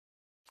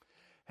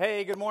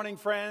Hey, good morning,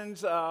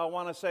 friends. I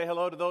want to say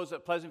hello to those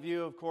at Pleasant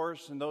View, of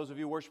course, and those of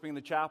you worshiping in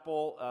the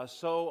chapel.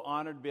 So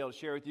honored to be able to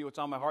share with you what's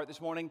on my heart this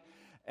morning.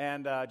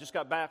 And just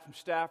got back from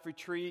staff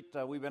retreat.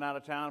 We've been out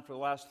of town for the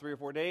last 3 or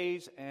 4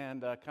 days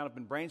and kind of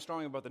been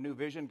brainstorming about the new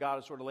vision God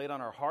has sort of laid on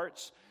our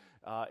hearts.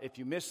 If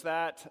you missed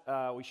that,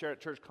 we shared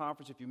at church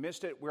conference. If you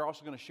missed it, we're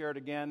also going to share it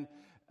again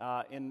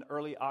in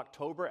early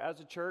October as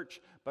a church,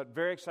 but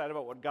very excited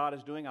about what God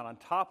is doing. And on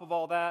top of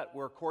all that,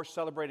 we're, of course,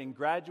 celebrating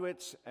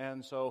graduates,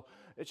 and so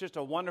it's just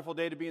a wonderful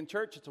day to be in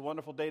church. It's a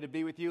wonderful day to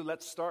be with you.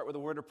 Let's start with a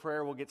word of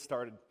prayer. We'll get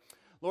started.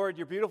 Lord,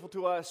 you're beautiful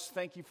to us.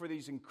 Thank you for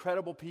these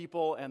incredible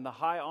people and the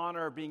high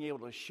honor of being able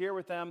to share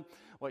with them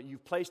what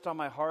you've placed on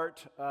my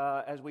heart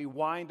as we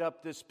wind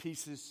up this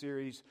Pieces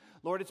series.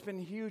 Lord, it's been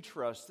huge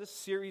for us. This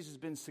series has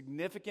been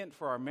significant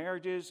for our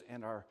marriages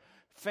and our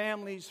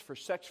families, for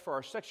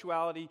our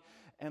sexuality.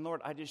 And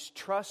Lord, I just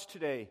trust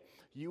today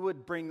you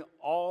would bring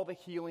all the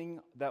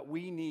healing that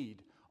we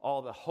need,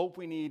 all the hope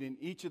we need in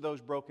each of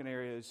those broken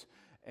areas,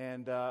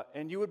 and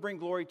you would bring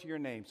glory to your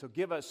name. So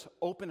give us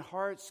open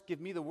hearts, give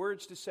me the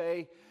words to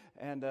say,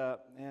 and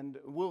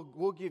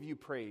we'll give you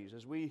praise.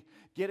 As we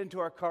get into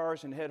our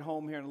cars and head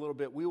home here in a little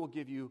bit, we will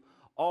give you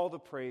all the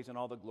praise and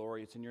all the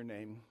glory. It's in your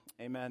name.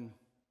 Amen.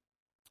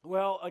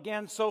 Well,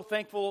 again, so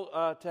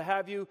thankful to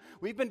have you.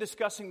 We've been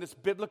discussing this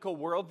biblical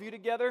worldview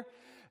together.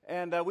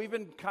 And we've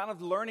been kind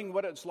of learning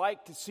what it's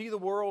like to see the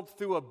world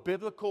through a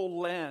biblical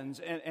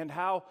lens and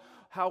how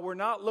we're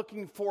not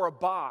looking for a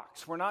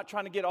box. We're not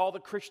trying to get all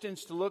the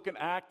Christians to look and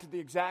act the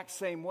exact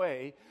same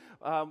way.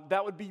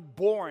 That would be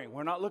boring.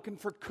 We're not looking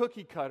for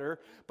cookie cutter,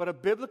 but a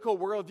biblical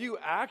worldview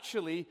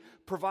actually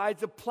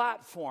provides a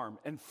platform.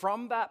 And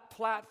from that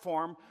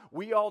platform,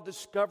 we all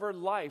discover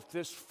life,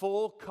 this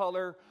full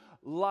color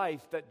life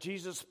that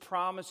Jesus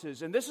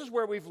promises. And this is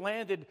where we've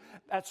landed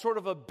at sort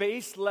of a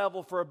base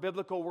level for a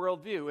biblical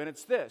worldview. And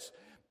it's this: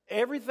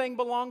 everything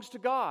belongs to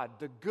God.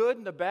 The good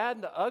and the bad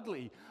and the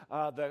ugly,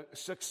 the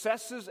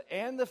successes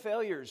and the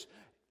failures.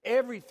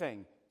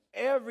 Everything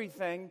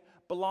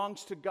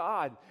belongs to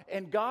God.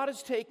 And God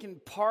has taken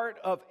part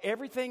of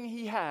everything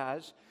He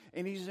has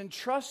and He's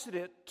entrusted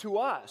it to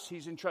us.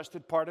 He's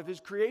entrusted part of His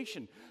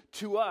creation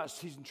to us.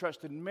 He's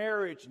entrusted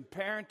marriage and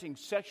parenting,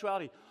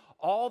 sexuality,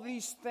 all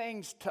these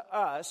things to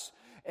us,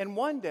 and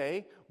one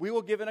day we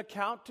will give an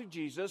account to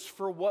Jesus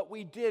for what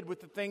we did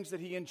with the things that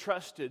He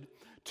entrusted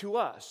to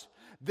us.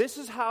 This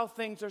is how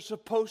things are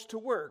supposed to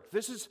work.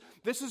 This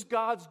is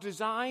God's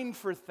design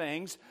for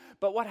things,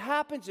 but what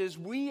happens is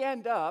we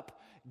end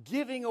up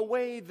giving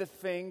away the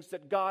things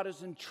that God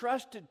has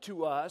entrusted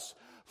to us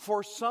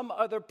for some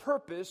other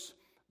purpose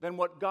than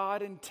what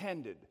God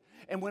intended.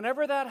 And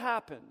whenever that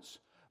happens,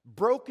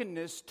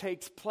 brokenness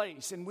takes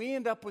place, and we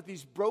end up with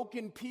these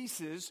broken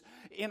pieces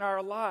in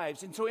our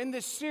lives. And so in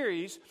this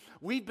series,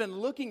 we've been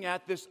looking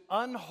at this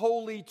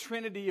unholy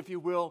trinity, if you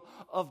will,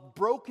 of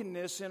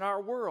brokenness in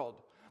our world.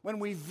 When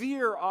we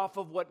veer off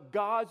of what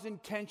God's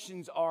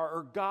intentions are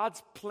or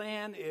God's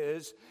plan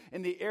is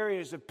in the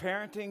areas of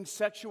parenting,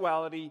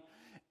 sexuality,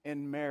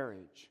 and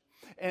marriage.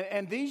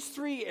 And these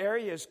three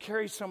areas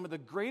carry some of the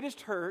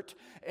greatest hurt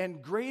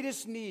and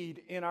greatest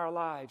need in our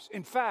lives.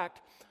 In fact,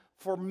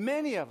 for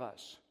many of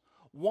us,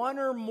 one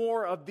or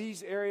more of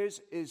these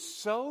areas is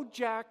so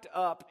jacked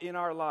up in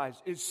our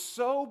lives, is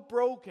so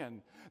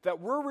broken, that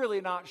we're really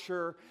not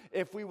sure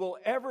if we will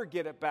ever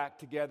get it back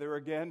together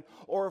again,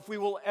 or if we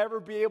will ever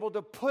be able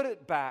to put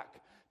it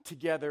back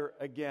together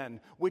again,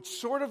 which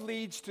sort of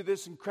leads to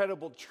this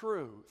incredible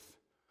truth.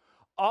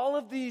 All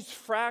of these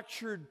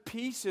fractured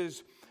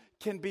pieces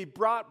can be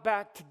brought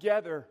back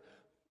together,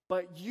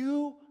 but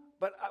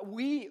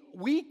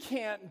we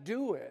can't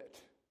do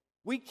it.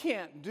 We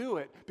can't do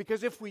it,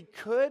 because if we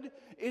could,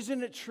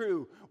 isn't it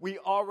true, we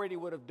already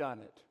would have done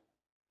it.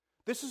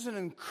 This is an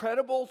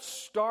incredible,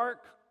 stark,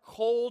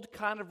 cold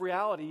kind of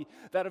reality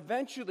that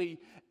eventually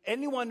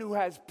anyone who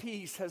has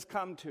peace has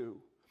come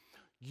to.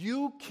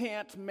 You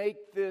can't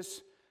make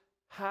this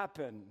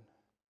happen.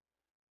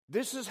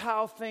 This is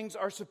how things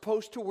are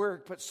supposed to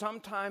work, but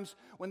sometimes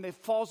when they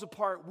falls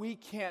apart, we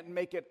can't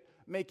make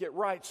it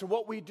right. So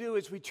what we do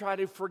is we try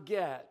to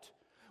forget.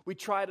 We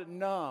try to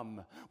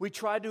numb. We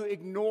try to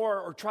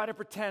ignore or try to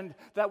pretend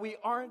that we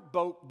aren't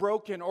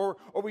broken, or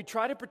we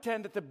try to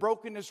pretend that the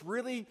brokenness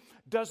really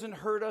doesn't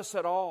hurt us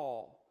at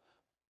all.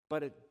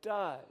 But it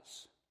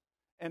does.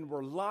 And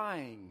we're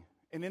lying.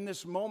 And in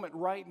this moment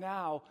right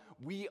now,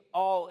 we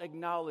all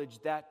acknowledge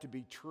that to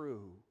be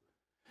true.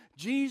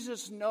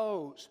 Jesus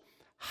knows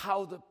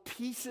how the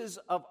pieces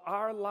of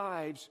our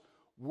lives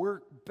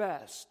work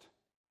best.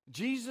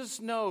 Jesus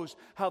knows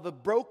how the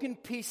broken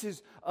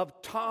pieces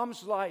of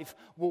Tom's life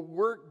will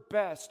work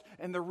best.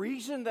 And the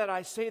reason that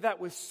I say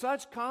that with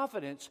such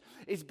confidence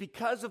is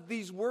because of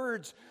these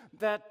words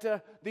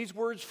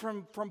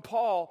from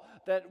Paul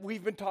that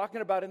we've been talking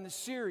about in this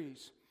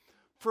series.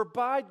 For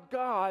by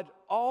God,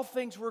 all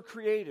things were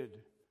created.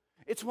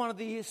 It's one of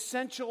the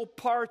essential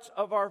parts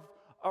of our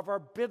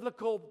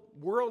biblical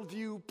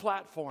worldview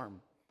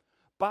platform.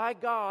 By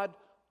God,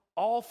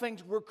 All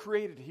things were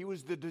created. He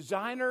was the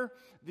designer,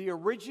 the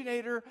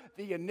originator,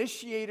 the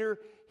initiator.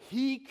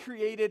 He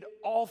created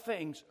all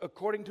things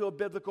according to a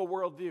biblical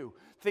worldview.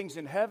 Things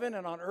in heaven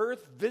and on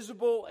earth,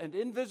 visible and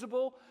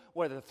invisible,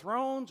 whether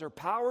thrones or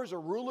powers or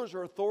rulers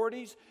or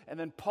authorities. And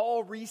then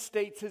Paul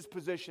restates his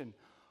position.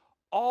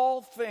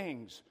 All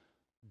things,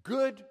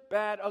 good,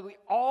 bad, ugly,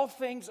 all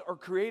things are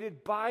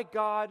created by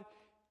God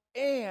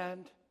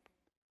and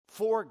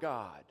for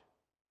God.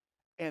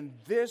 And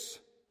this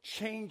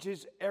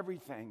changes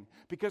everything.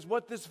 Because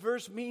what this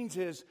verse means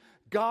is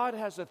God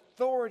has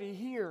authority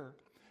here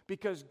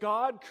because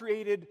God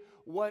created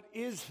what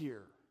is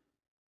here.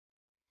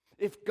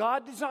 If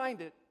God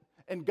designed it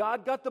and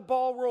God got the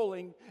ball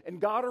rolling and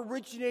God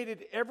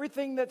originated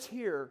everything that's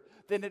here,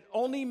 then it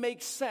only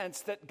makes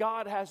sense that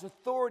God has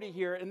authority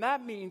here. And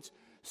that means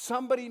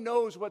somebody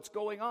knows what's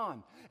going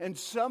on and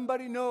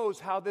somebody knows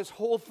how this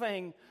whole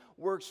thing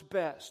works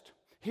best.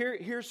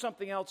 Here's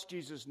something else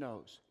Jesus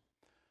knows.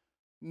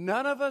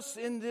 None of us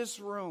in this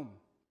room,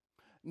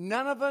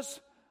 none of us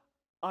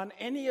on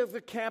any of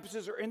the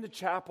campuses or in the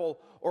chapel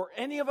or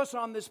any of us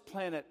on this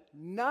planet,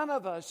 none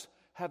of us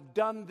have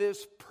done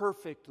this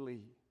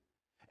perfectly.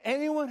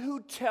 Anyone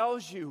who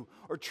tells you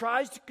or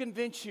tries to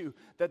convince you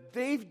that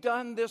they've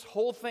done this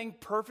whole thing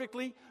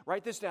perfectly,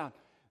 write this down.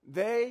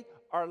 They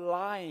are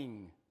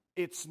lying.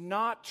 It's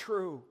not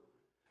true.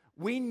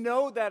 We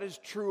know that is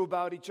true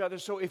about each other.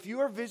 So if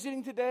you are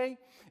visiting today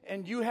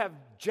and you have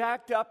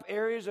jacked up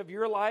areas of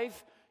your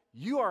life,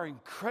 you are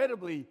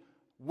incredibly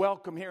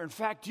welcome here. In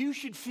fact, you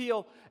should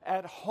feel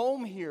at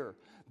home here.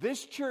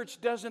 This church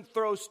doesn't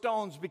throw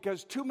stones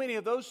because too many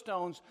of those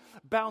stones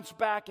bounce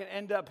back and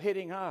end up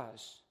hitting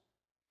us.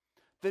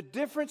 The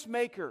difference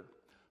maker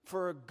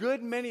for a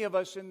good many of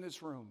us in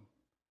this room,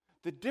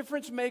 the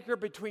difference maker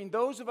between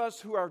those of us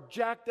who are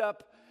jacked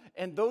up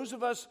and those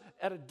of us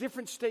at a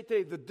different state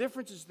today, the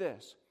difference is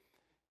this.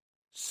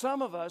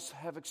 Some of us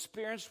have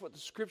experienced what the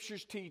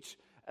scriptures teach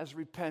as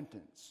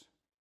repentance.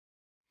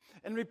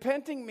 And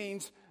repenting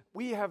means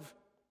we are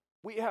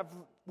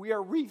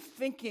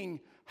rethinking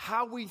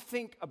how we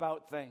think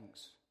about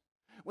things.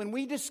 When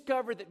we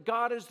discover that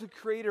God is the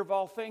creator of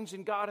all things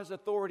and God has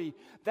authority,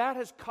 that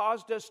has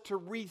caused us to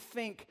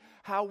rethink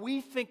how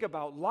we think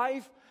about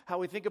life, how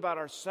we think about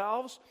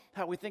ourselves,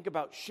 how we think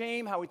about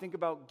shame, how we think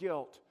about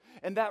guilt.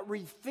 And that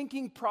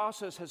rethinking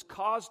process has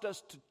caused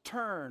us to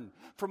turn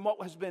from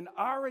what has been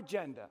our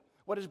agenda,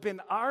 what has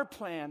been our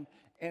plan,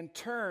 and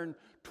turn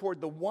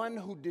toward the one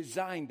who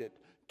designed it,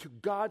 to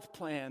God's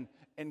plan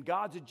and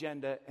God's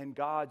agenda and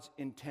God's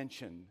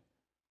intention.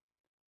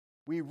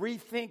 We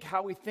rethink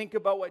how we think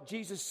about what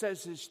Jesus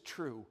says is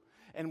true,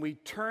 and we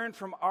turn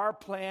from our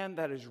plan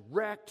that is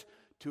wrecked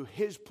to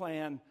his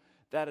plan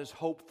that is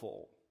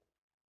hopeful.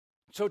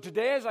 So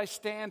today, as I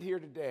stand here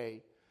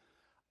today,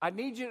 I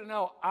need you to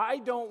know I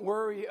don't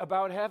worry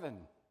about heaven.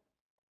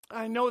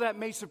 I know that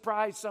may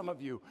surprise some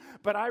of you,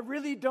 but I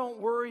really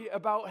don't worry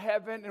about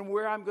heaven and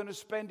where I'm going to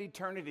spend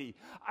eternity.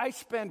 I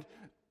spend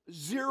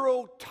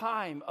zero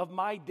time of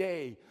my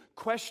day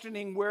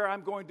questioning where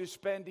I'm going to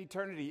spend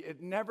eternity.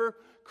 It never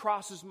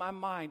crosses my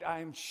mind. I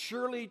am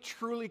surely,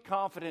 truly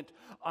confident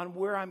on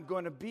where I'm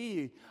going to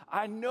be.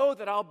 I know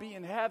that I'll be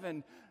in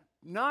heaven,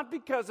 not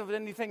because of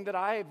anything that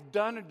I have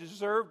done or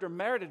deserved or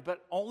merited,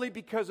 but only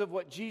because of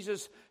what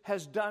Jesus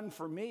has done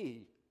for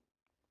me.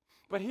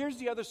 But here's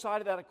the other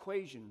side of that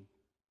equation.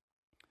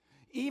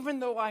 Even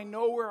though I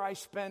know where I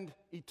spend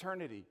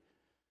eternity,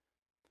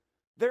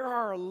 there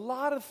are a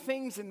lot of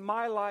things in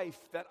my life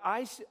that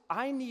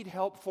I need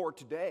help for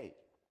today.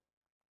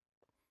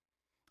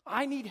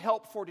 I need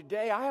help for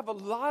today. I have a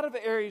lot of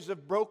areas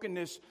of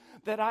brokenness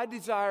that I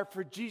desire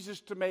for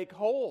Jesus to make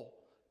whole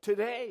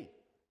today.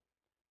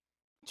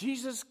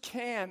 Jesus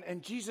can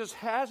and Jesus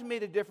has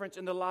made a difference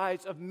in the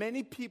lives of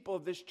many people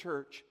of this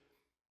church.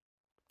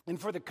 And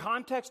for the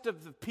context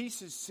of the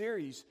Pieces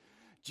series,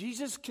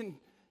 Jesus can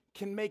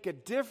make a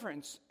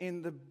difference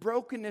in the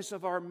brokenness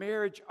of our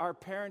marriage, our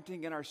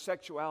parenting, and our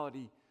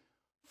sexuality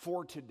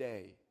for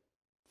today.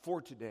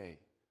 For today.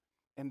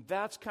 And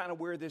that's kind of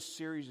where this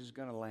series is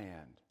going to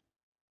land.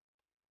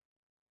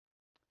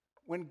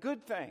 When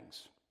good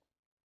things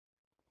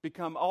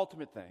become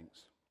ultimate things,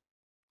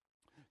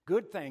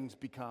 good things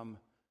become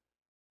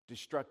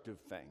destructive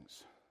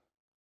things.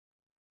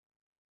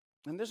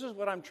 And this is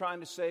what I'm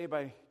trying to say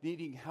by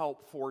needing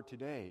help for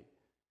today.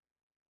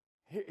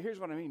 Here's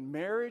what I mean.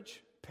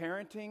 Marriage,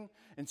 parenting,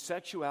 and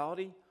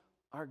sexuality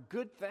are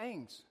good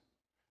things.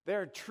 They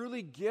are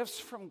truly gifts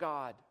from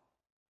God.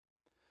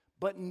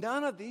 But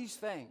none of these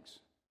things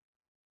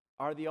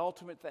are the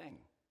ultimate thing.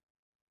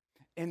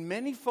 And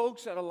many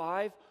folks that are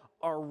alive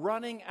are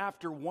running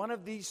after one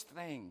of these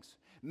things,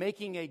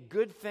 making a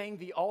good thing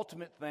the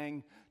ultimate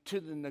thing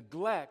to the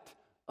neglect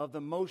of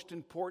the most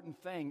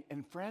important thing.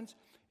 And friends,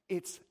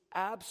 it's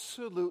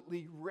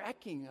absolutely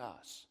wrecking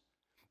us.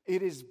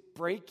 It is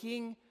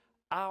breaking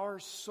our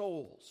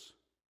souls.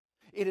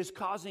 It is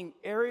causing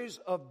areas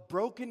of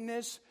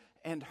brokenness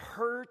and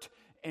hurt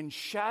and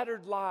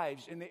shattered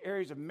lives in the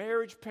areas of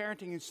marriage,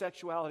 parenting, and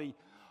sexuality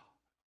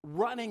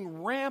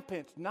running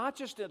rampant, not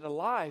just at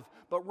Alive,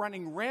 but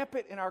running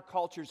rampant in our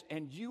cultures.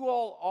 And you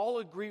all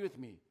agree with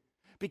me,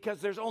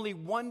 because there's only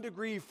 1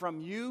 degree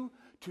from you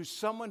to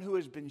someone who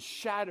has been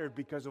shattered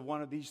because of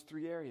one of these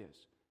 3 areas.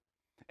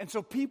 And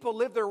so people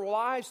live their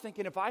lives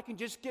thinking, if I can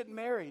just get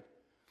married,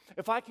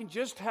 if I can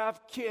just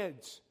have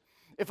kids,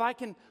 if I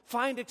can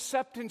find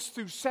acceptance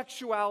through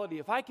sexuality,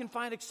 if I can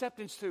find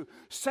acceptance through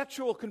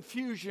sexual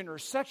confusion or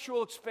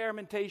sexual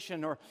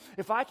experimentation, or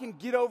if I can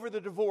get over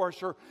the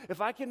divorce, or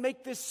if I can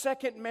make this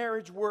second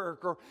marriage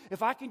work, or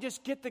if I can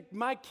just get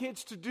my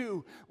kids to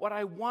do what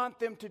I want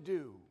them to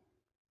do.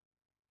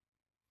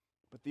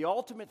 But the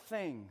ultimate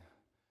thing,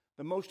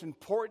 the most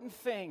important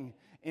thing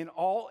in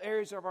all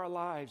areas of our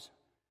lives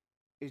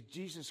is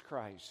Jesus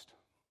Christ.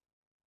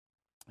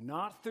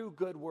 Not through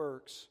good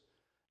works,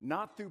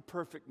 not through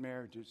perfect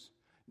marriages,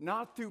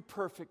 not through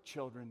perfect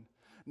children,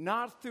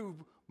 not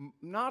through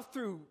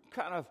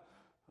kind of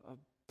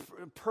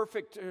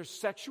perfect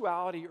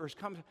sexuality, or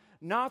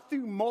not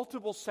through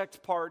multiple sex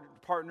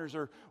partners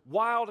or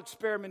wild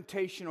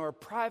experimentation or a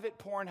private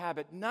porn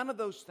habit. None of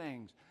those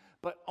things.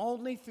 But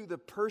only through the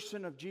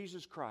person of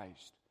Jesus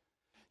Christ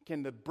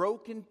can the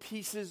broken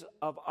pieces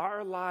of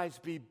our lives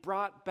be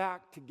brought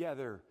back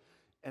together.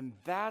 And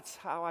that's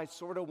how I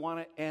sort of want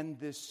to end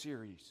this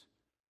series.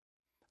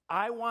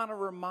 I want to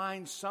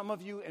remind some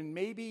of you, and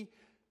maybe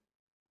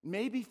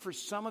for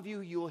some of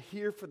you, you'll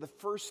hear for the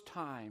first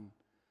time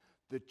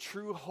the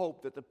true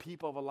hope that the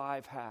people of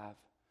Alive have.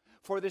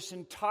 For this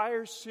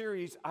entire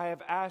series, I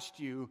have asked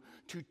you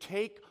to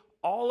take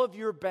all of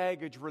your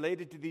baggage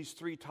related to these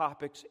 3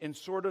 topics and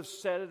sort of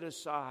set it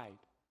aside.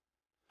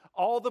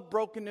 All the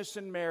brokenness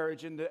in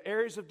marriage and the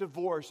areas of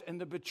divorce and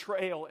the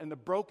betrayal and the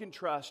broken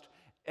trust,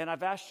 and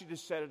I've asked you to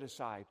set it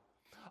aside.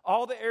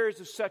 All the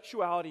areas of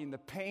sexuality and the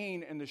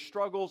pain and the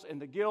struggles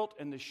and the guilt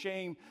and the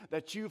shame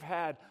that you've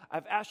had,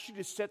 I've asked you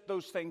to set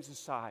those things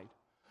aside.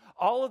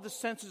 All of the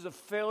senses of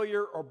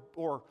failure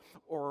or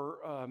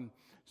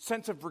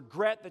sense of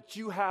regret that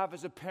you have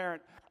as a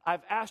parent,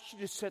 I've asked you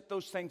to set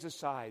those things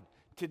aside.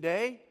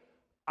 Today,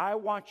 I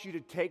want you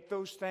to take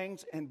those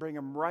things and bring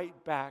them right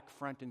back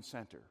front and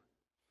center.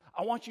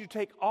 I want you to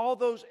take all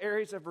those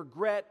areas of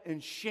regret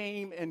and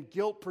shame and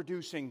guilt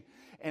producing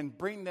and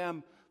bring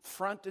them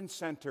front and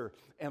center.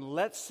 And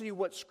let's see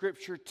what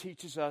Scripture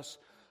teaches us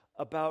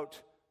about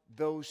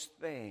those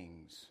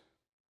things.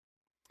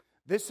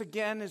 This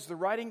again is the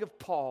writing of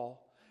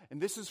Paul, and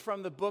this is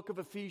from the book of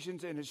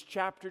Ephesians, and it's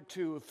chapter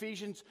 2.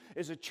 Ephesians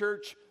is a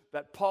church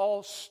that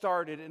Paul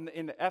started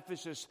in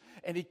Ephesus,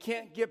 and he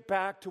can't get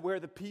back to where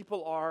the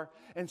people are,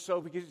 and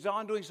so because he's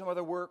on doing some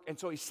other work, and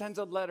so he sends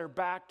a letter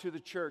back to the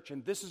church,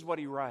 and this is what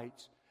he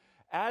writes.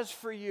 As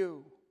for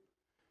you,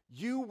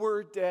 you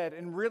were dead.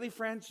 And really,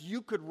 friends,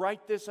 you could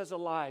write this as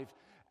Alive.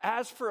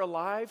 As for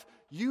Alive,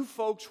 you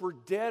folks were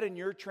dead in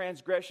your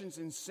transgressions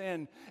and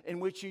sin in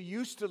which you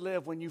used to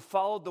live when you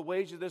followed the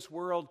ways of this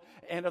world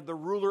and of the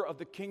ruler of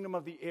the kingdom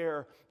of the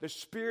air, the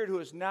spirit who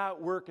is now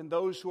at work in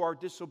those who are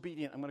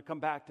disobedient. I'm going to come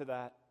back to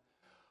that.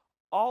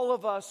 All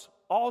of us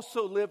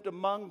also lived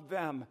among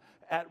them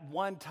at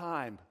one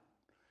time,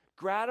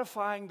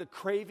 gratifying the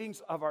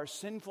cravings of our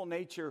sinful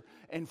nature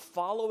and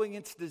following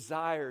its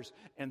desires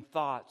and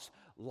thoughts.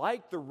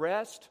 Like the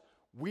rest,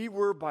 we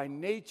were by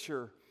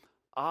nature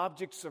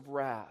objects of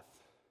wrath.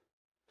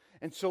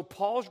 And so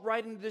Paul's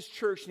writing to this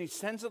church, and he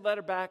sends a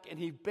letter back, and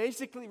he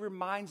basically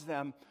reminds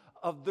them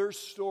of their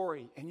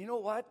story. And you know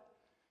what?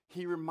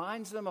 He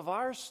reminds them of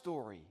our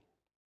story.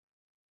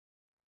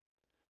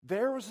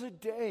 There was a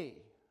day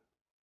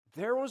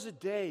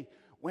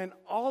when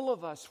all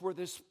of us were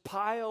this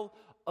pile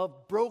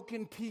of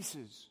broken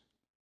pieces.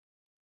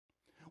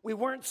 We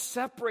weren't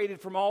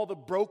separated from all the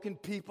broken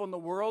people in the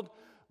world.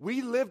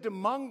 We lived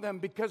among them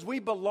because we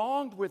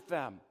belonged with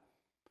them.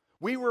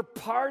 We were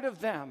part of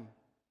them.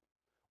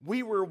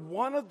 We were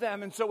one of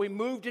them, and so we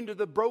moved into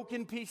the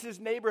Broken Pieces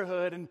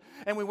neighborhood,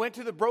 and we went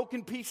to the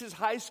Broken Pieces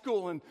high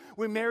school, and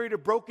we married a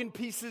Broken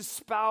Pieces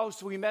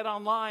spouse. We met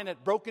online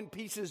at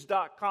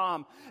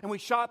brokenpieces.com, and we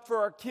shopped for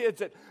our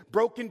kids at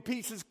Broken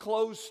Pieces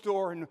clothes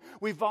store, and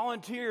we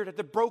volunteered at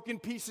the Broken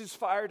Pieces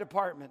fire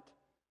department.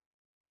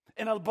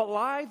 And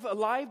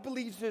Alive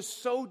believes this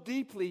so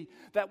deeply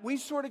that we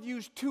sort of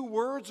use 2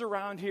 words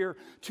around here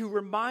to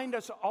remind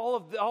us all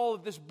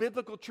of this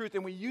biblical truth,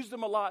 and we use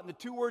them a lot, and the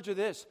 2 words are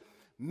this: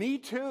 me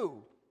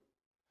too.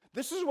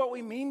 This is what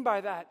we mean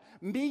by that.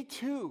 Me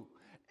too.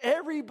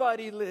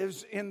 Everybody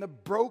lives in the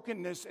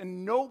brokenness,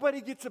 and nobody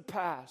gets a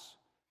pass.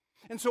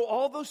 And so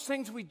all those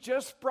things we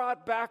just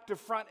brought back to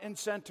front and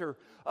center,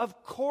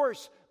 of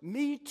course,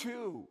 me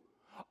too.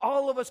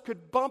 All of us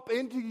could bump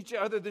into each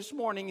other this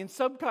morning in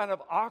some kind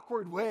of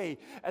awkward way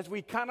as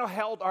we kind of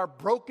held our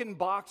broken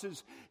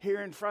boxes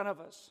here in front of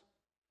us.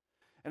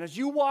 And as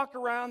you walk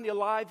around the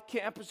Alive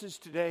campuses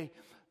today,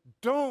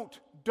 don't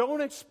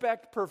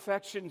expect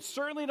perfection.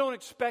 Certainly don't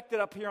expect it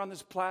up here on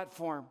this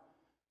platform.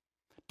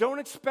 Don't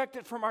expect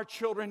it from our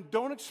children.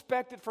 Don't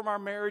expect it from our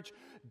marriage.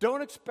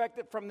 Don't expect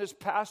it from this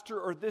pastor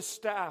or this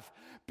staff,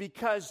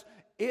 because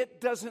it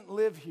doesn't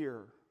live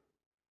here.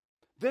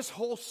 This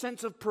whole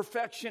sense of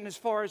perfection as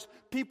far as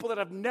people that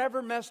have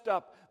never messed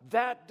up,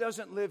 that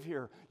doesn't live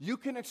here. You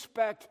can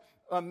expect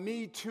a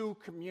Me Too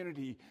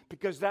community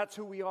because that's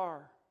who we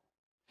are.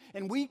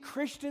 And we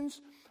Christians,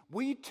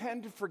 we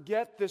tend to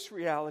forget this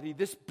reality,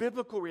 this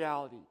biblical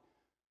reality.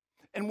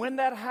 And when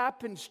that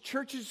happens,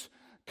 churches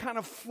kind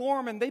of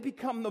form and they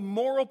become the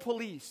moral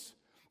police.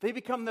 They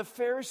become the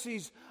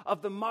Pharisees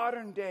of the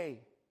modern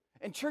day.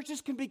 And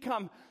churches can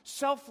become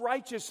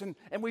self-righteous and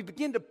we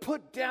begin to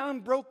put down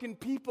broken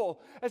people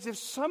as if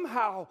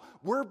somehow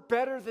we're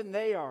better than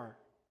they are.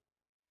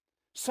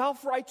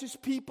 Self-righteous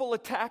people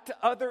attack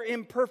other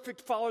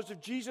imperfect followers of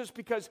Jesus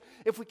because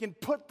if we can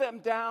put them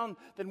down,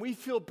 then we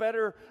feel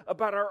better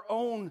about our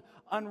own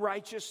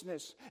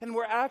unrighteousness. And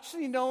we're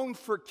actually known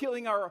for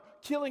killing our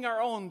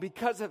own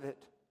because of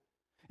it.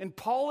 And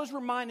Paul is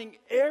reminding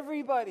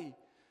everybody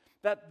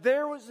that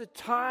there was a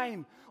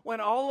time when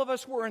all of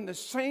us were in the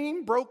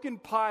same broken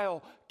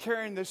pile,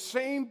 carrying the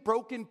same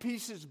broken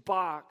pieces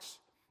box,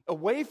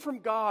 away from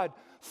God,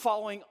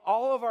 following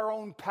all of our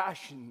own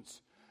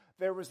passions.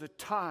 There was a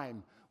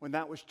time when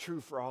that was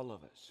true for all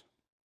of us.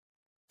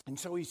 And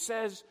so he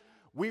says,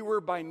 we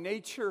were by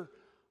nature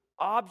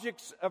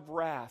objects of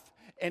wrath.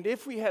 And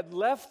if we had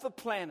left the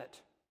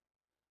planet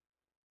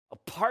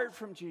apart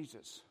from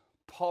Jesus,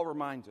 Paul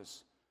reminds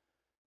us,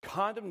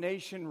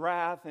 condemnation,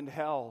 wrath, and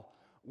hell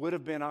would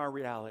have been our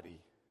reality.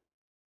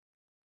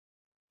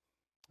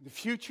 The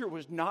future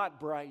was not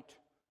bright,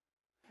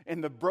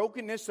 and the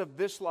brokenness of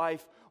this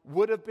life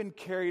would have been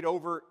carried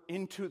over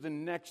into the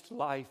next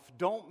life.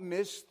 Don't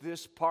miss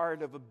this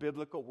part of a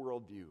biblical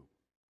worldview.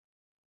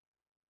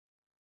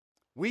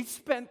 We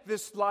spent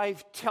this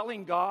life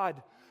telling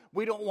God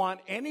we don't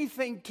want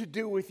anything to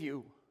do with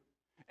you.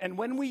 And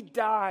when we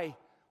die,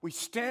 we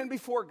stand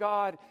before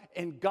God,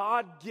 and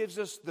God gives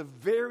us the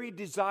very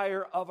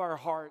desire of our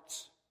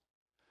hearts.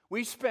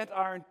 We spent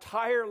our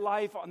entire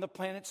life on the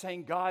planet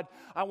saying, God,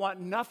 I want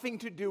nothing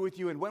to do with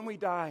you. And when we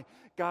die,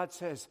 God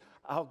says,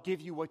 I'll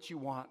give you what you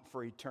want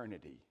for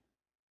eternity.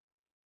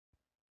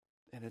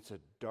 And it's a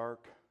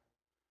dark,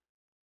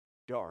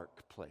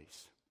 dark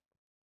place.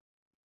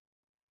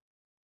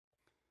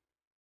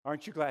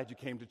 Aren't you glad you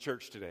came to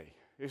church today?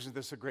 Isn't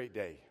this a great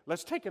day?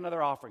 Let's take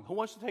another offering. Who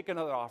wants to take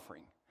another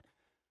offering?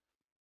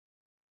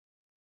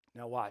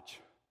 Now watch,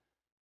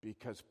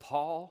 because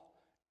Paul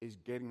is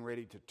getting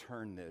ready to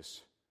turn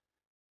this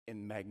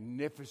in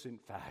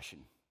magnificent fashion.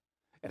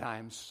 And I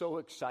am so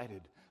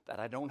excited that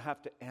I don't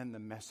have to end the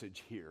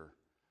message here,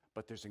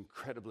 but there's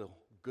incredible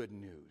good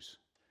news.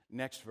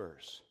 Next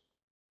verse,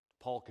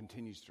 Paul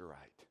continues to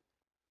write,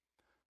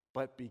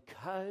 but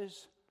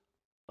because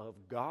of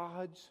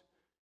God's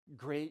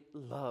great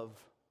love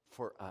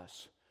for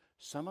us.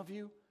 Some of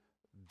you,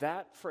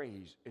 that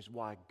phrase is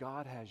why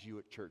God has you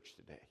at church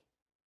today.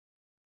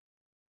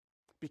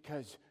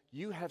 Because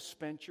you have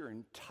spent your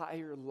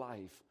entire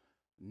life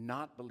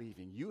not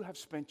believing. You have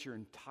spent your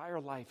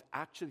entire life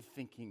actually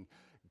thinking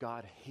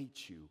God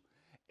hates you.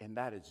 And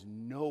that is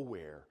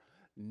nowhere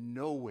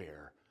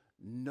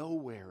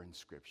in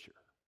Scripture.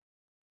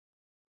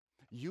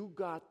 You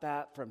got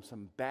that from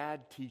some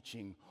bad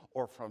teaching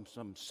or from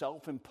some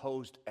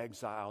self-imposed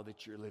exile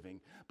that you're living.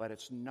 But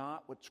it's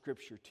not what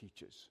Scripture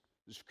teaches.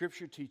 The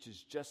Scripture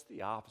teaches just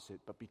the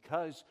opposite. But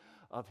because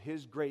of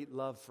His great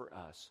love for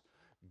us,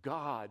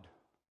 God,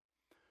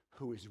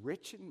 who is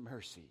rich in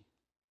mercy,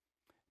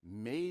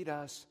 made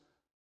us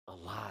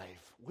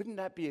alive. Wouldn't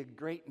that be a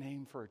great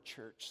name for a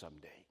church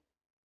someday?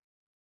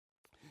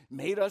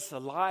 Made us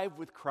alive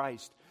with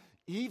Christ,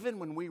 even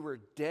when we were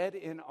dead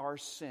in our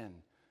sin,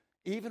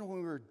 even when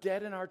we were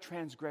dead in our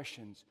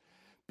transgressions,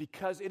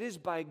 because it is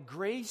by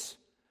grace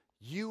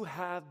you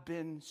have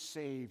been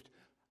saved.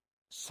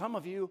 Some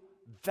of you,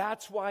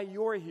 that's why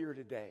you're here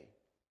today.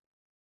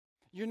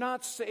 You're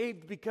not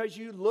saved because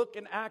you look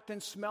and act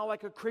and smell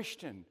like a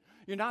Christian.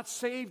 You're not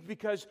saved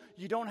because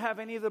you don't have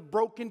any of the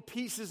broken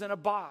pieces in a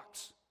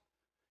box.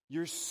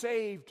 You're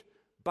saved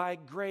by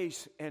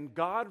grace, and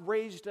God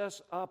raised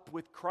us up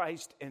with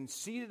Christ and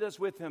seated us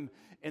with Him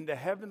in the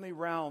heavenly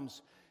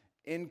realms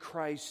in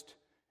Christ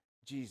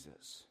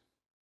Jesus,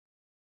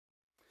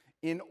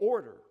 in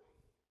order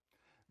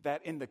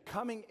that in the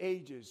coming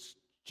ages,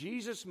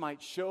 Jesus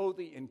might show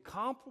the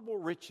incomparable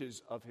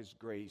riches of His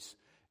grace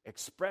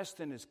expressed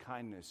in His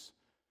kindness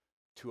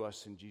to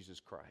us in Jesus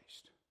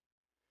Christ.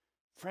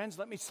 Friends,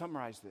 let me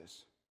summarize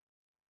this.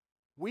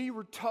 We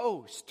were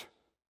toast.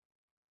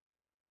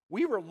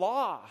 We were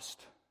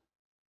lost.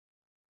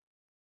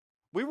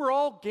 We were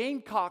all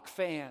Gamecock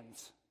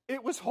fans.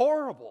 It was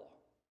horrible.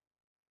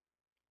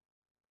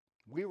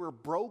 We were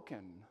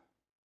broken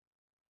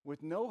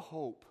with no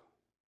hope.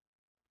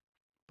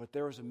 But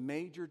there was a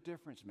major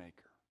difference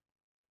maker.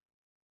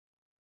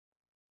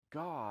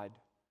 God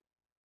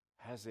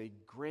has a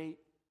great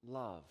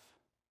love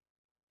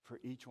for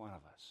each one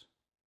of us.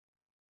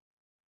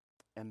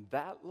 And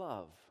that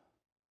love,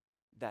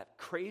 that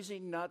crazy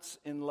nuts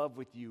in love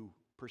with you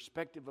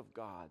perspective of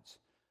God's,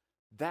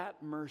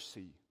 that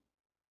mercy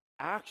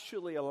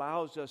actually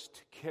allows us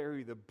to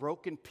carry the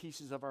broken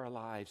pieces of our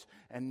lives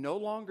and no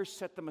longer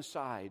set them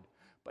aside,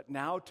 but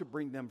now to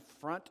bring them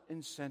front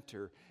and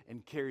center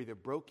and carry the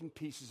broken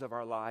pieces of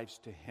our lives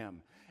to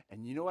Him.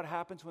 And you know what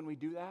happens when we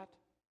do that?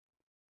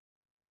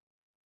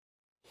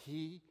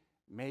 He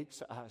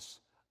makes us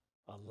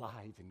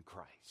alive in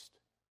Christ.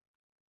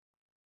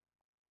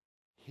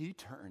 He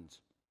turns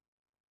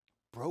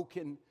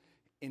broken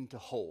into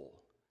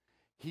whole.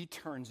 He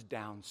turns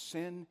down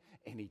sin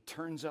and He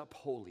turns up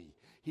holy.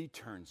 He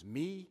turns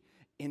me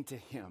into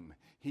Him.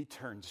 He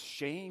turns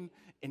shame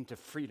into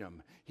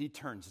freedom. He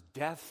turns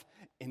death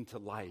into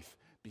life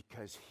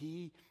because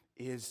He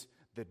is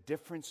the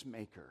difference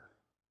maker.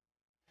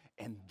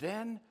 And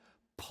then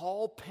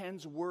Paul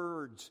pens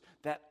words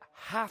that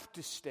have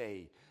to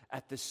stay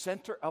at the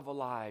center of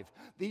Alive.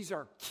 These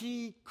are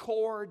key,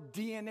 core,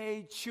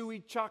 DNA,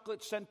 chewy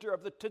chocolate center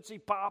of the Tootsie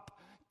Pop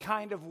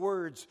kind of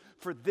words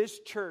for this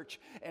church.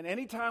 And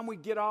anytime we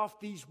get off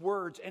these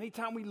words,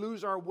 anytime we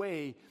lose our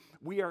way,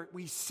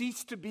 we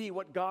cease to be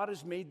what God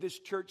has made this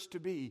church to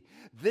be.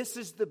 This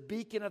is the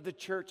beacon of the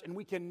church, and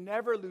we can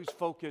never lose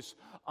focus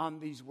on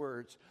these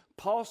words.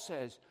 Paul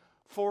says,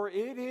 "For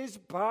it is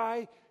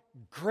by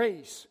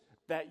grace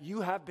that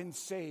you have been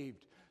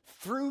saved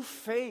through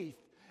faith.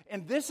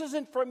 And this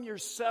isn't from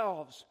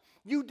yourselves.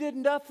 You did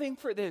nothing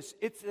for this.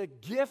 It's a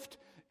gift.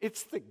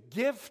 It's the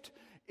gift.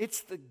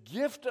 It's the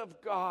gift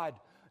of God,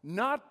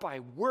 not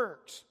by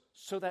works,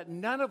 so that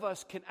none of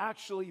us can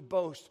actually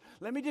boast."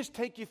 Let me just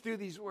take you through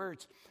these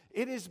words.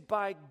 It is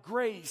by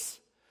grace.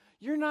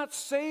 You're not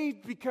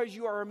saved because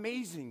you are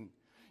amazing.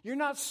 You're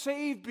not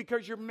saved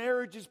because your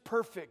marriage is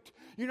perfect.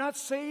 You're not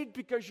saved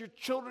because your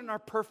children are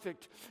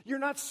perfect. You're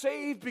not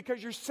saved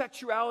because your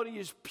sexuality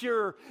is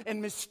pure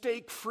and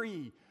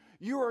mistake-free.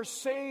 You are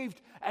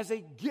saved as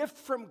a gift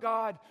from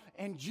God,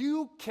 and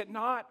you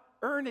cannot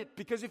earn it,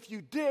 because if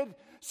you did,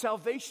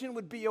 salvation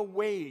would be a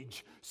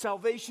wage.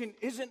 Salvation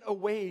isn't a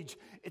wage.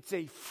 It's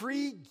a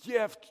free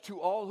gift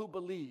to all who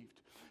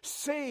believed.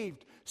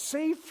 Saved.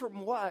 Saved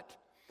from what?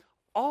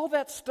 All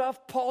that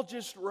stuff Paul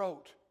just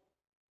wrote.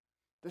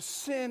 The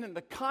sin and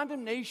the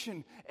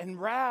condemnation and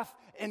wrath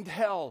and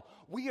hell.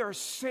 We are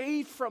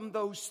saved from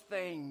those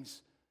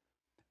things.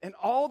 And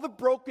all the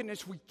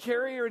brokenness we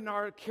carry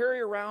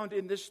around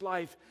in this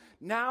life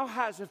now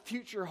has a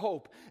future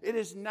hope. It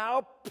is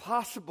now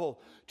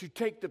possible to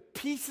take the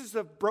pieces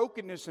of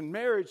brokenness in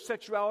marriage,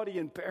 sexuality,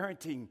 and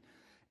parenting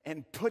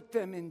and put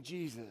them in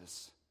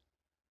Jesus.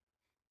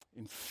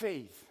 In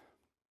faith.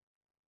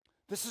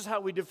 This is how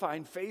we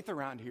define faith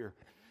around here.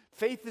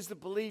 Faith is the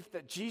belief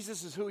that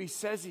Jesus is who He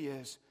says He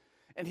is,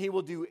 and He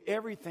will do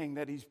everything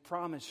that He's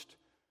promised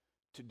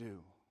to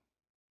do.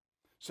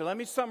 So let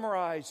me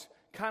summarize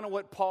kind of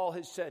what Paul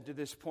has said to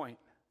this point.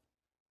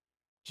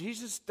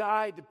 Jesus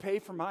died to pay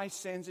for my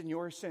sins and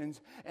your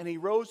sins, and He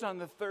rose on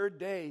the third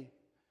day.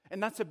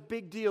 And that's a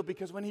big deal,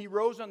 because when He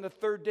rose on the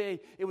third day,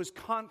 it was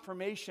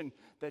confirmation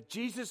that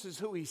Jesus is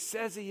who He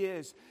says He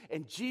is,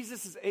 and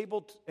Jesus is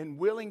able and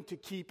willing to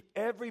keep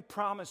every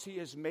promise He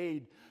has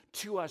made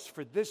to us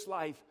for this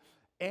life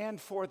and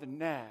for the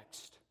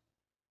next.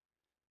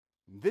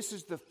 This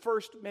is the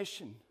first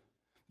mission.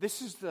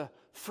 This is the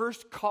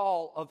first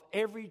call of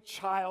every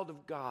child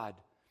of God.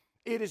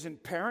 It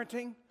isn't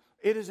parenting.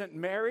 It isn't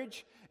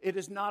marriage. It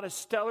is not a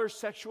stellar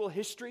sexual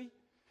history.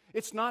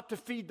 It's not to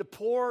feed the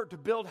poor, to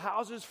build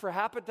houses for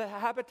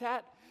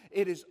habitat.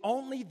 It is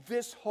only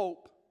this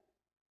hope.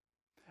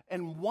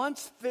 And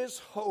once this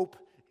hope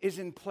is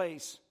in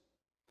place,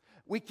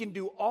 we can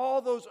do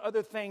all those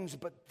other things,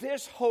 but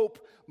this hope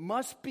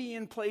must be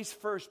in place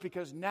first,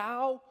 because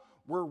now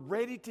we're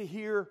ready to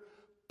hear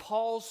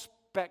Paul's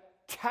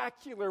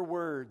spectacular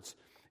words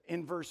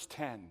in verse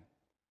 10.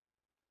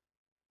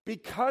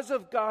 Because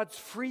of God's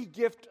free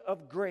gift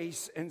of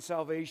grace and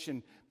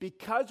salvation,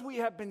 because we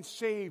have been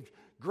saved,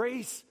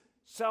 grace,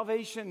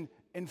 salvation,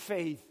 and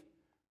faith,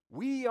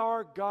 we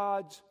are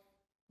God's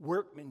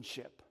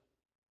workmanship.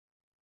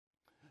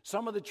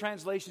 Some of the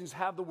translations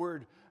have the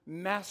word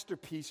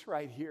masterpiece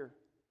right here.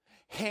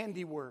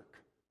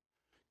 Handiwork.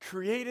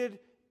 Created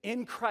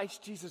in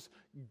Christ Jesus.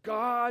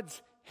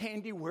 God's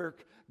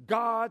handiwork.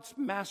 God's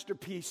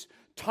masterpiece.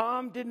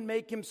 Tom didn't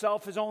make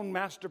himself his own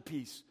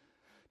masterpiece.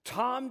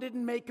 Tom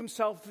didn't make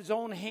himself his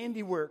own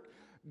handiwork.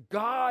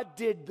 God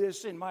did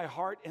this in my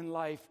heart and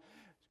life.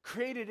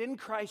 Created in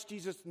Christ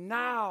Jesus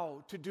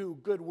now to do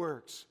good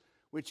works,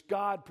 which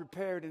God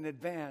prepared in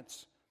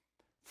advance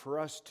for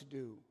us to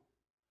do.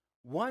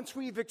 Once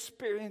we've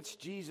experienced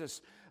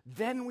Jesus,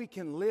 then we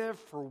can live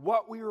for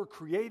what we were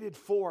created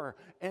for,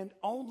 and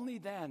only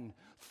then.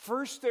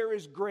 First there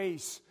is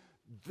grace,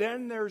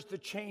 then there's the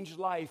changed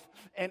life.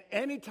 And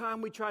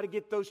anytime we try to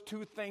get those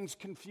two things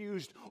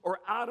confused or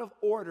out of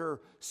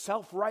order,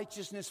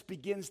 self-righteousness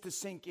begins to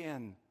sink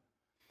in.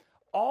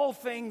 All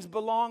things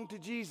belong to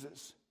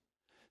Jesus.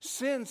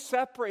 Sin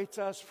separates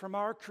us from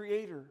our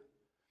Creator.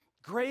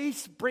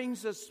 Grace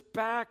brings us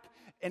back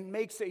and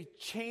makes a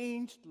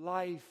changed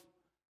life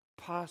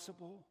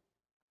possible.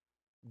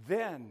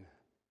 Then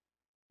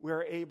we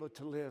are able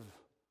to live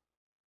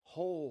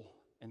whole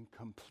and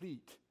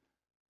complete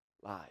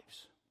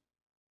lives.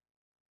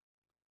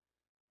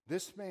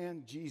 This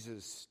man,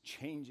 Jesus,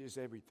 changes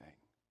everything.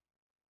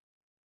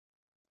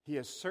 He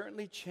has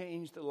certainly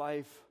changed the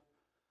life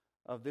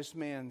of this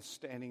man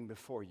standing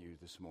before you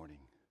this morning.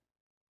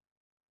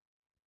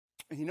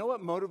 And you know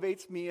what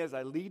motivates me as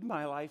I lead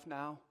my life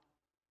now?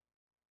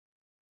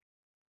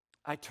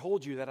 I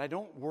told you that I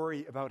don't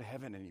worry about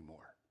heaven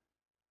anymore.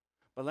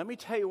 But let me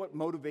tell you what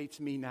motivates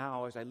me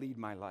now as I lead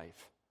my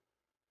life.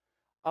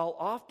 I'll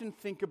often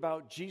think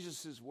about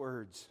Jesus'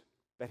 words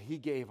that he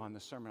gave on the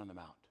Sermon on the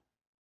Mount.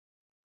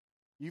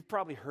 You've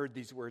probably heard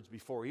these words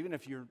before. Even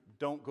if you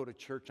don't go to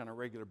church on a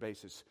regular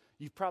basis,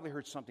 you've probably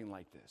heard something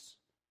like this.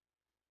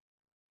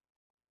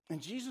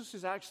 And Jesus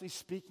is actually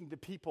speaking to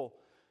people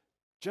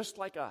just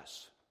like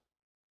us.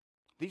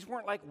 These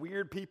weren't like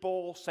weird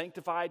people,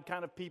 sanctified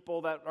kind of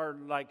people that are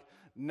like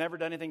never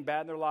done anything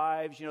bad in their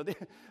lives. You know,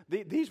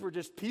 these were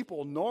just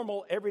people,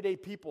 normal, everyday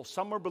people.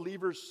 Some were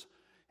believers.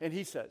 And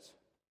he says,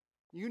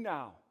 you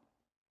now,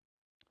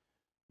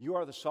 you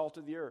are the salt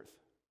of the earth.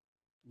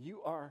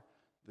 You are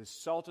the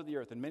salt of the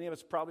earth. And many of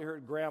us probably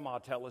heard Grandma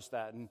tell us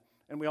that.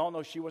 And we all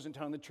know she wasn't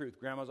telling the truth.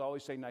 Grandmas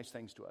always say nice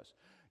things to us.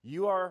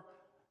 You are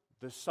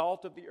the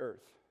salt of the earth.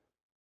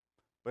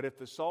 But if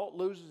the salt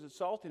loses its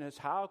saltiness,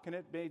 how can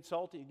it be made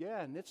salty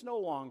again? It's no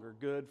longer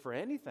good for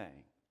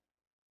anything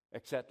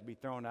except to be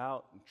thrown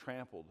out and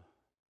trampled.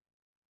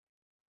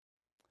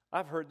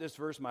 I've heard this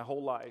verse my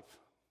whole life,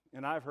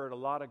 and I've heard a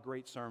lot of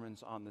great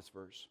sermons on this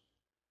verse.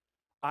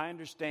 I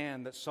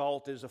understand that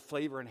salt is a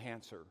flavor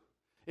enhancer.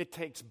 It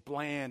takes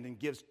bland and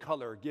gives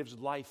color, gives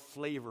life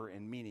flavor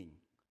and meaning.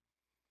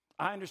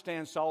 I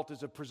understand salt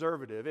is a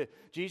preservative.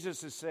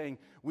 Jesus is saying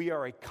we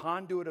are a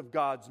conduit of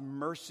God's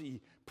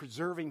mercy,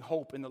 preserving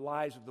hope in the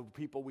lives of the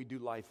people we do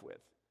life with.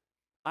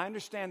 I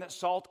understand that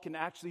salt can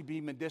actually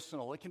be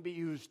medicinal. It can be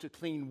used to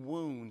clean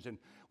wounds, and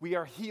we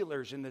are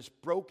healers in this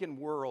broken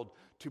world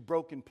to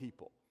broken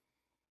people.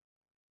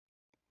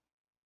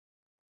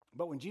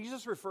 But when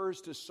Jesus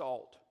refers to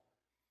salt,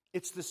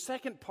 it's the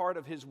second part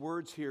of his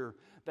words here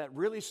that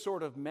really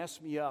sort of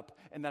mess me up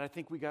and that I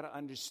think we got to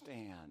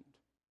understand.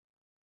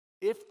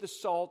 If the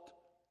salt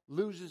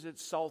loses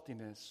its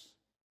saltiness.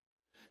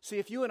 See,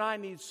 if you and I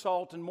need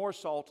salt and more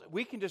salt,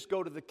 we can just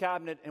go to the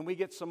cabinet and we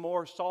get some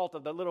more salt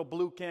of the little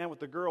blue can with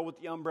the girl with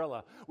the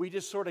umbrella. We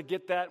just sort of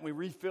get that and we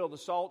refill the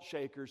salt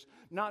shakers.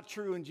 Not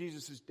true in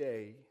Jesus'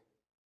 day.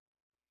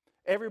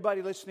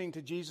 Everybody listening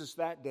to Jesus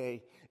that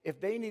day, if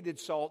they needed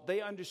salt,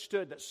 they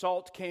understood that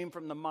salt came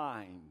from the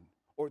mine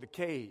or the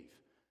cave.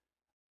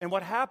 And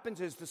what happens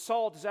is the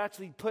salt is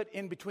actually put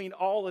in between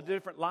all the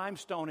different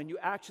limestone, and you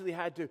actually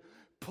had to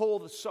pull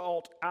the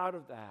salt out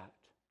of that.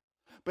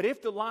 But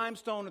if the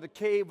limestone of the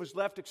cave was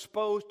left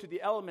exposed to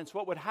the elements,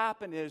 what would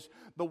happen is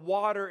the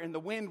water and the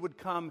wind would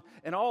come,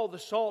 and all the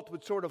salt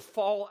would sort of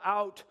fall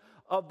out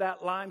of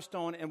that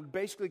limestone and would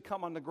basically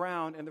come on the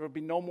ground, and there would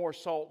be no more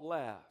salt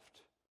left.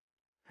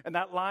 And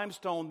that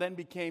limestone then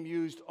became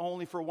used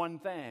only for one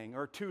thing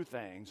or two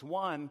things.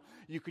 One,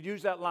 you could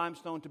use that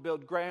limestone to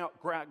build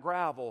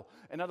gravel.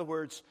 In other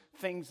words,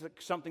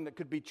 something that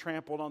could be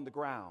trampled on the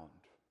ground.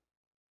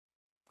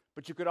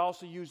 But you could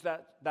also use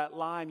that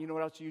lime, you know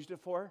what else you used it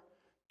for?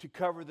 To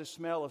cover the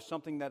smell of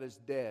something that is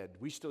dead.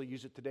 We still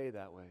use it today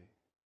that way.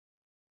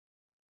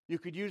 You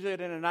could use it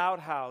in an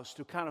outhouse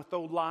to kind of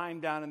throw lime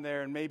down in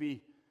there and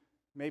maybe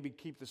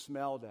keep the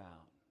smell down.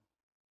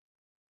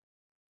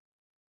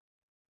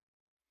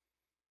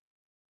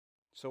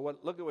 So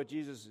look at what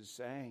Jesus is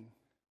saying.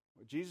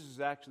 What Jesus is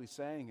actually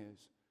saying is,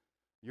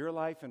 your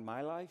life and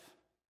my life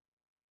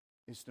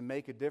is to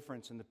make a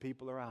difference in the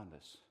people around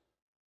us.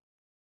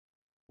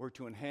 We're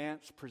to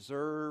enhance,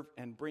 preserve,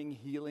 and bring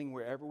healing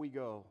wherever we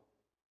go.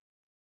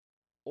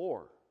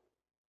 Or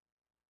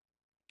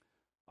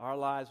our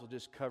lives will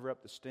just cover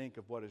up the stink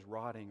of what is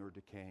rotting or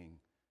decaying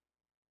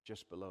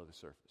just below the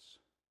surface.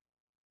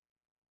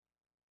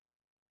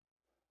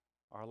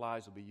 Our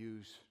lives will be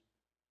used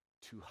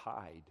to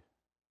hide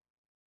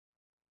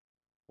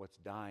what's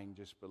dying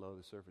just below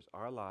the surface.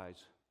 Our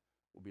lives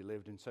will be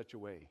lived in such a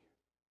way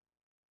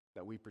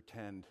that we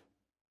pretend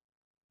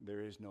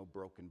there is no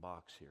broken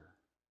box here.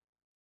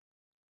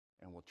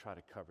 And we'll try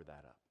to cover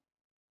that up.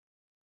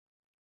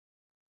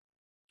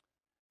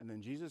 And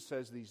then Jesus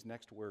says these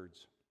next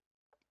words.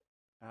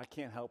 And I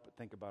can't help but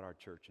think about our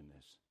church in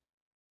this.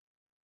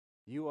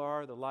 You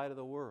are the light of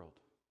the world.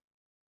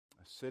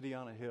 A city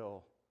on a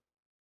hill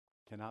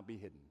cannot be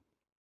hidden.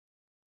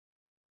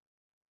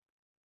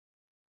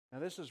 Now,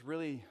 this is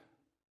really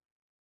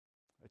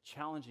a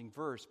challenging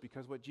verse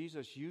because what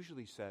Jesus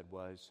usually said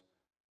was,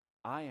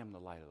 I am the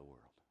light of the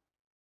world.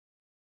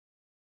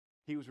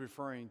 He was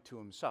referring to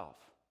himself.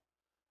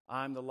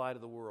 I'm the light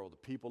of the world, the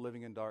people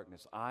living in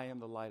darkness. I am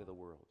the light of the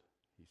world,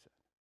 he said.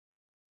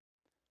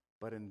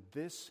 But in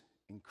this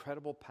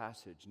incredible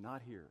passage,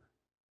 not here,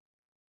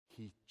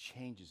 he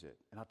changes it.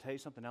 And I'll tell you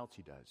something else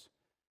he does.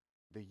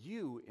 The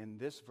you in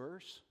this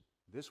verse,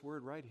 this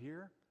word right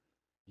here,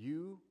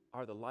 you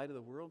are the light of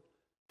the world,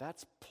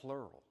 that's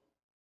plural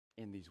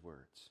in these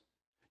words.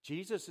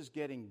 Jesus is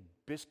getting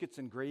biscuits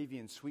and gravy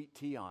and sweet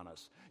tea on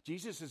us.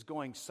 Jesus is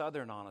going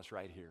southern on us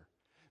right here.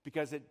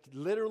 Because it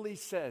literally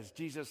says,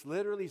 Jesus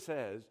literally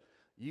says,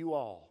 you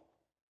all.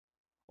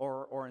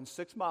 Or in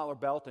 6 Mile or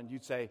Belton,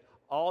 you'd say,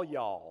 all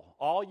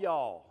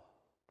y'all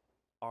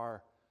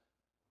are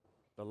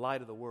the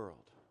light of the world.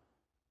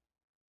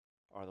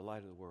 Are the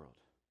light of the world.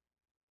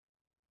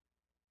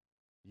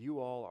 You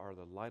all are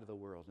the light of the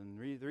world. And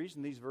the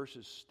reason these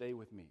verses stay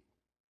with me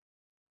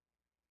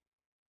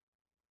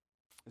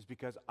is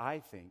because I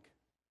think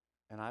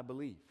and I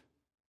believe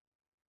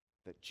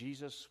that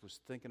Jesus was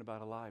thinking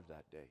about Alive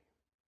that day.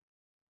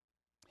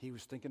 He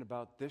was thinking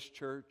about this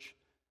church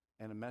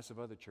and a mess of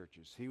other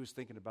churches. He was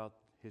thinking about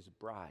his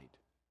bride.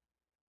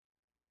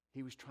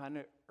 He was trying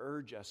to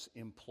urge us,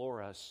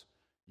 implore us,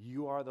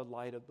 you are the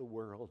light of the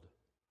world.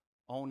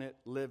 Own it,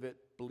 live it,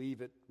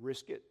 believe it,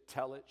 risk it,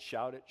 tell it,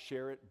 shout it,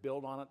 share it,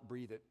 build on it,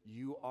 breathe it.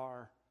 You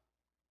are,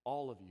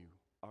 all of you,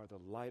 are the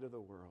light of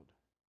the world.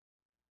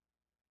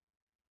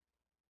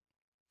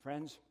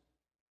 Friends,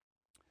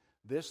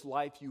 this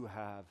life you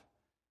have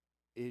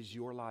is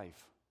your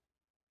life.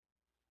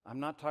 I'm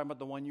not talking about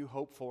the one you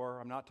hope for.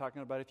 I'm not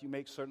talking about if you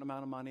make a certain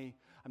amount of money.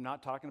 I'm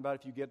not talking about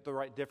if you get the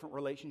right different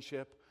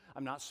relationship.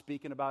 I'm not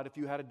speaking about if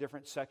you had a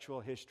different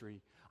sexual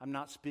history. I'm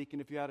not speaking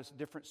if you had a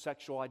different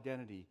sexual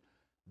identity.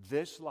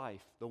 This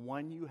life, the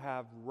one you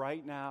have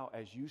right now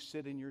as you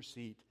sit in your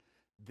seat,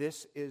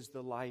 this is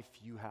the life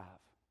you have.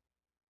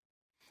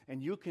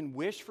 And you can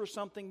wish for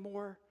something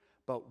more,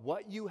 but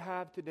what you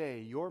have today,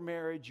 your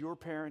marriage, your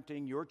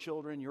parenting, your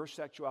children, your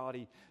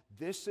sexuality,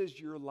 this is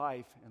your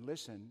life. And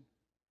listen,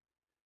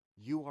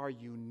 you are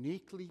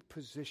uniquely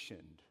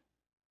positioned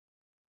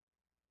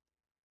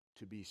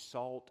to be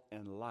salt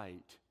and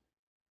light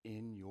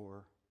in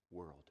your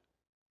world.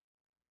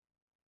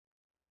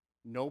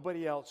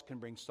 Nobody else can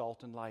bring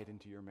salt and light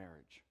into your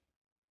marriage.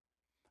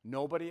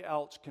 Nobody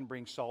else can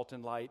bring salt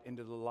and light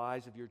into the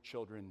lives of your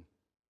children.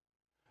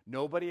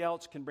 Nobody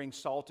else can bring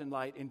salt and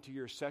light into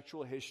your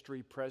sexual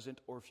history,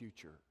 present or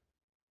future.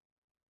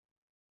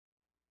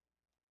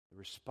 The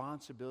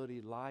responsibility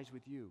lies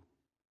with you,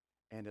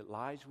 and it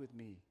lies with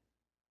me.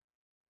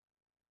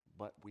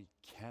 But we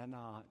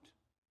cannot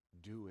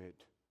do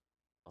it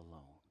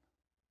alone.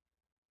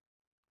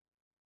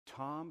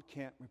 Tom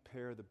can't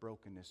repair the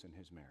brokenness in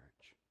his marriage.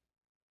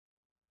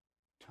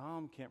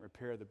 Tom can't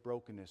repair the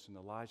brokenness in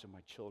the lives of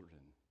my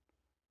children,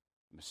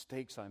 the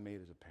mistakes I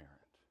made as a parent.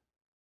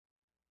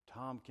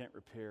 Tom can't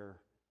repair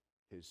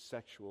his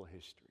sexual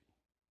history.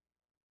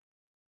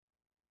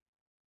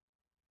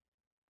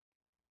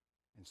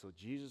 And so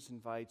Jesus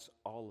invites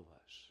all of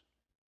us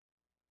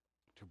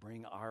to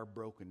bring our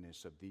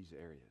brokenness of these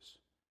areas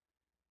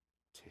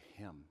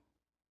to him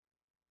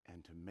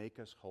and to make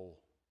us whole.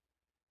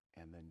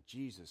 And then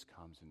Jesus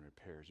comes and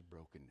repairs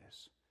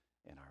brokenness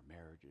in our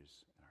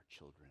marriages, in our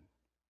children,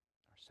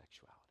 our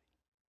sexuality.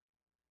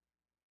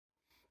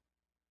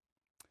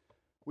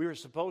 We were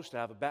supposed to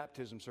have a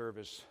baptism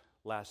service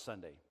last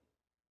Sunday,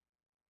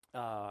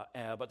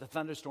 but the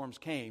thunderstorms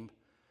came,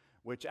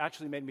 which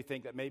actually made me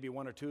think that maybe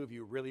one or two of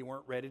you really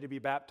weren't ready to be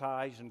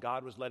baptized, and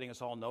God was letting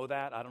us all know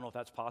that. I don't know if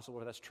that's possible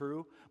or that's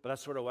true, but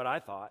that's sort of what I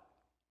thought.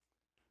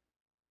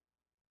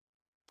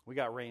 We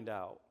got rained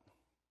out.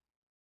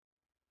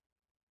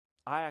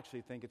 I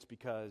actually think it's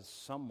because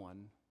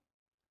someone,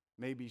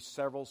 maybe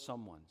several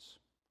someones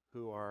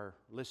who are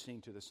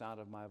listening to the sound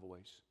of my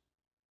voice,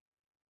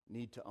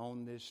 need to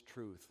own this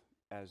truth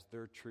as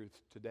their truth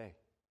today.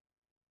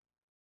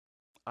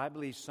 I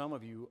believe some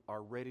of you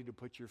are ready to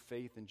put your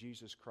faith in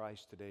Jesus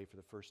Christ today for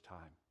the first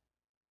time.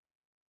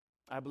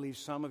 I believe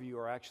some of you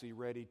are actually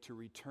ready to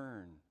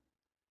return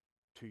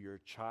to your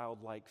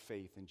childlike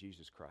faith in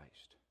Jesus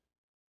Christ.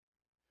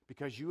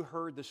 Because you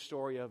heard the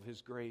story of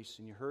his grace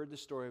and you heard the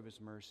story of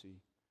his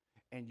mercy,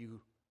 and you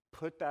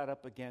put that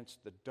up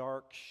against the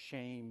dark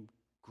shame,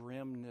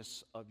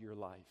 grimness of your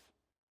life,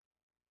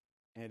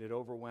 and it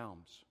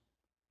overwhelms.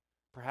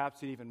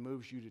 Perhaps it even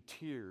moves you to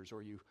tears,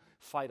 or you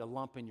fight a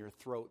lump in your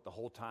throat the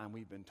whole time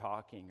we've been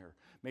talking, or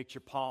makes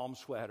your palms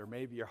sweat, or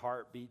maybe your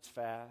heart beats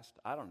fast.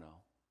 I don't know.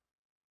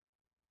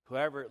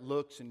 However it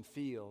looks and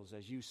feels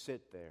as you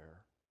sit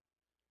there,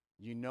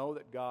 you know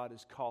that God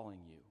is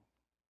calling you.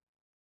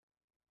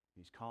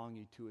 He's calling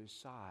you to his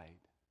side.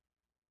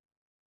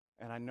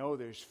 And I know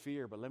there's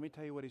fear, but let me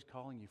tell you what he's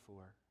calling you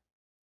for.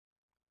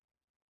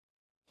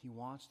 He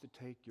wants to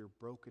take your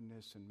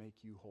brokenness and make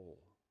you whole.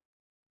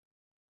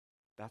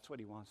 That's what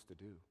he wants to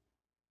do.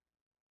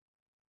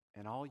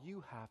 And all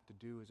you have to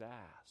do is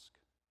ask.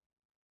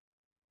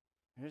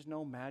 There's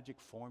no magic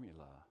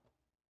formula.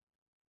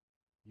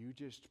 You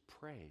just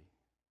pray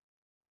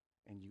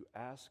and you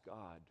ask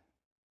God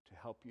to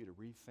help you to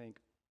rethink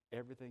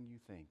everything you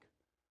think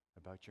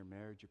about your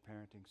marriage, your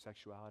parenting,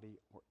 sexuality,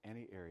 or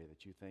any area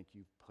that you think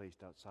you've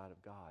placed outside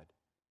of God.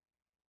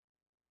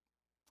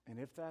 And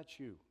if that's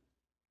you,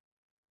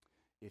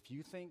 if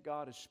you think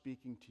God is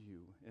speaking to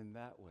you in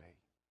that way,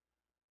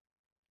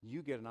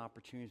 you get an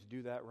opportunity to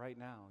do that right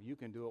now. You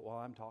can do it while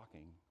I'm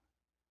talking.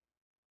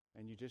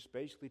 And you just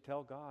basically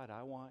tell God,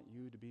 I want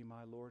you to be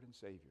my Lord and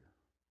Savior.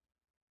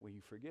 Will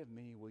you forgive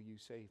me? Will you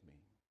save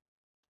me?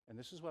 And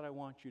this is what I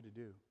want you to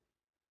do.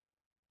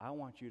 I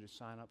want you to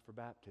sign up for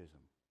baptism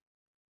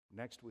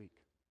next week.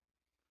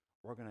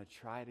 We're going to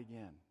try it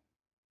again.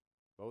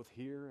 Both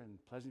here and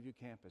Pleasant View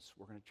campus,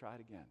 we're going to try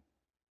it again.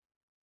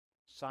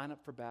 Sign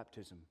up for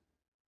baptism.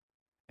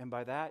 And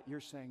by that, you're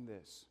saying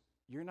this.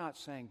 You're not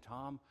saying,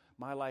 Tom,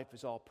 my life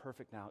is all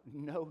perfect now.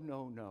 No,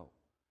 no, no.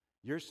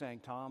 You're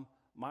saying, Tom,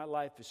 my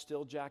life is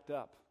still jacked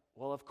up.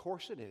 Well, of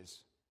course it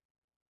is.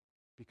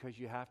 Because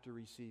you have to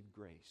receive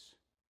grace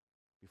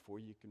before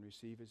you can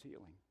receive His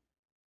healing.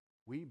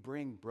 We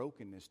bring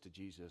brokenness to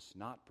Jesus,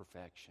 not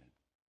perfection.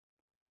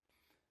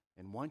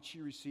 And once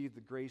you receive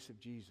the grace of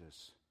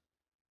Jesus,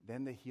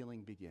 then the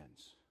healing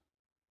begins.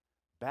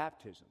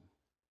 Baptism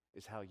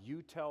is how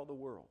you tell the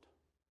world.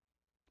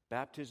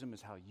 Baptism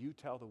is how you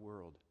tell the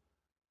world,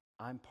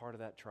 I'm part of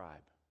that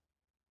tribe.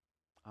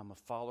 I'm a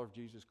follower of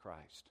Jesus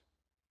Christ.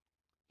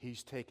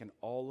 He's taken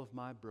all of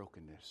my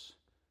brokenness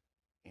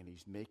and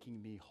He's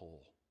making me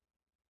whole.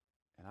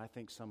 And I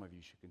think some of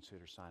you should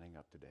consider signing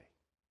up today.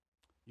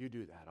 You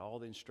do that. All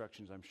the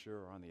instructions, I'm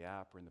sure, are on the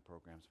app or in the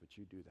programs, but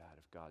you do that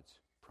if God's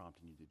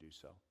prompting you to do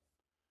so.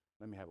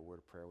 Let me have a word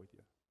of prayer with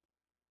you.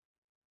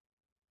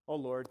 Oh,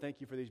 Lord, thank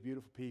you for these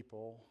beautiful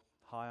people.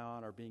 High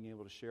honor being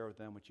able to share with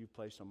them what you've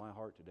placed on my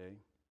heart today.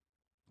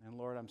 And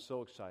Lord, I'm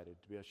so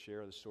excited to be able to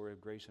share the story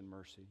of grace and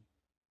mercy.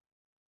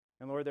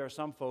 And Lord, there are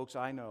some folks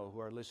I know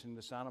who are listening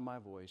to the sound of my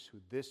voice who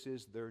this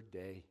is their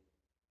day.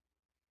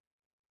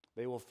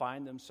 They will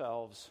find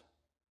themselves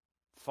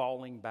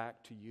falling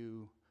back to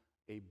you,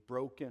 a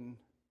broken,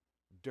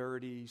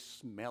 dirty,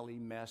 smelly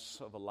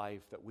mess of a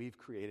life that we've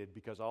created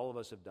because all of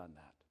us have done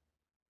that.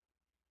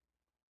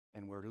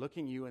 And we're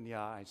looking you in the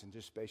eyes and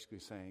just basically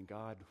saying,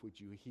 God, would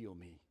you heal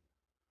me?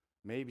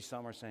 Maybe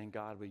some are saying,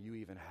 God, will you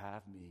even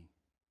have me?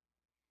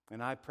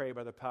 And I pray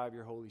by the power of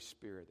your Holy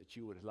Spirit that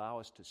you would allow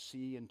us to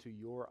see into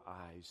your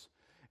eyes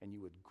and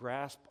you would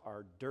grasp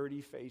our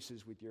dirty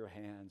faces with your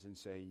hands and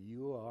say,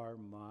 you are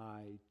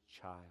my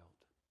child.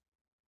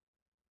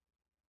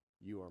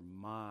 You are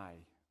my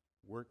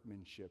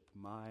workmanship,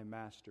 my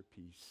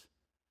masterpiece,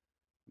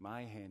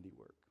 my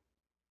handiwork.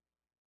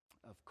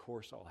 Of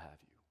course I'll have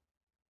you.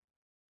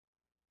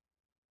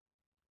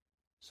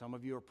 Some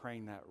of you are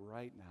praying that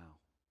right now.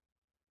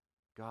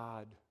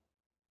 God,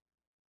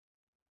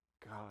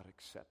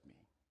 accept me.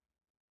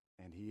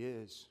 And He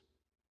is.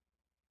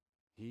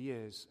 He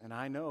is. And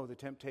I know the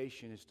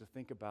temptation is to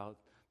think about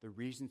the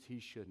reasons He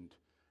shouldn't.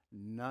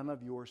 None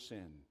of your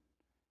sin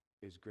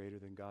is greater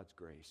than God's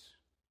grace.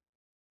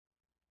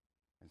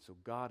 And so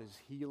God is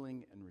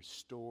healing and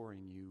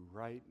restoring you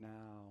right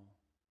now.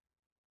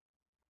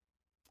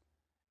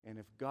 And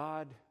if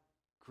God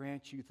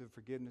grants you the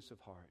forgiveness of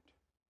heart,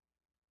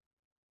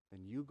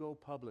 then you go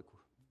public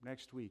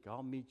next week.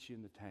 I'll meet you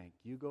in the tank.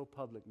 You go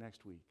public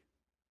next week.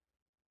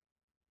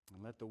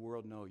 And let the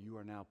world know you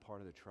are now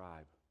part of the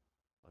tribe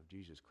of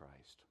Jesus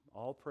Christ.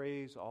 All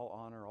praise, all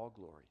honor, all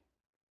glory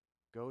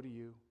go to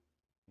you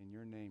in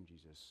your name,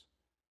 Jesus.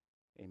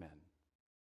 Amen.